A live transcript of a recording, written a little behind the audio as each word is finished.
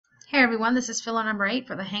everyone, this is filler number 8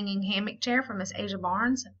 for the hanging hammock chair from Miss Asia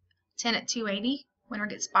Barnes. 10 at 280. Winner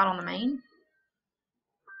gets spot on the main.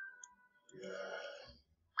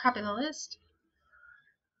 Copy the list.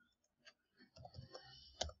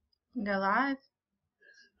 Go live.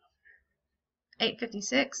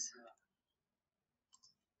 856.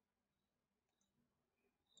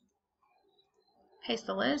 Paste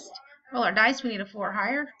the list. Roll our dice. We need a 4 or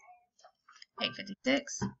higher.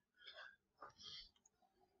 856.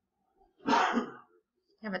 We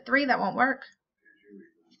have a 3, that won't work.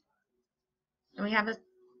 And we have a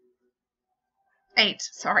 8,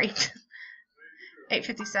 sorry.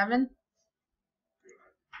 857.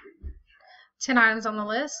 10 items on the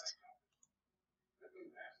list.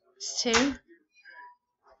 It's 2,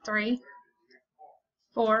 3,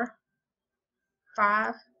 4,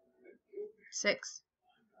 5, 6,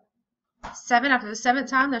 7. After the 7th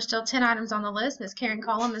time, there's still 10 items on the list. Miss Karen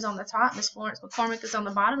Cullum is on the top. Miss Florence McCormick is on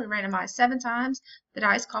the bottom. We randomized 7 times. The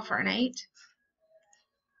dice call for an 8.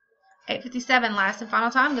 857, last and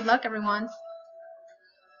final time. Good luck, everyone.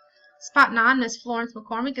 Spot 9, Miss Florence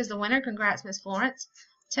McCormick is the winner. Congrats, Miss Florence.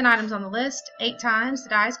 10 items on the list. 8 times. The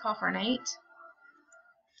dice call for an 8.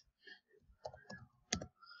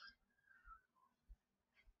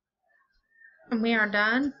 And we are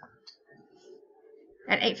done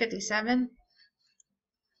at 857.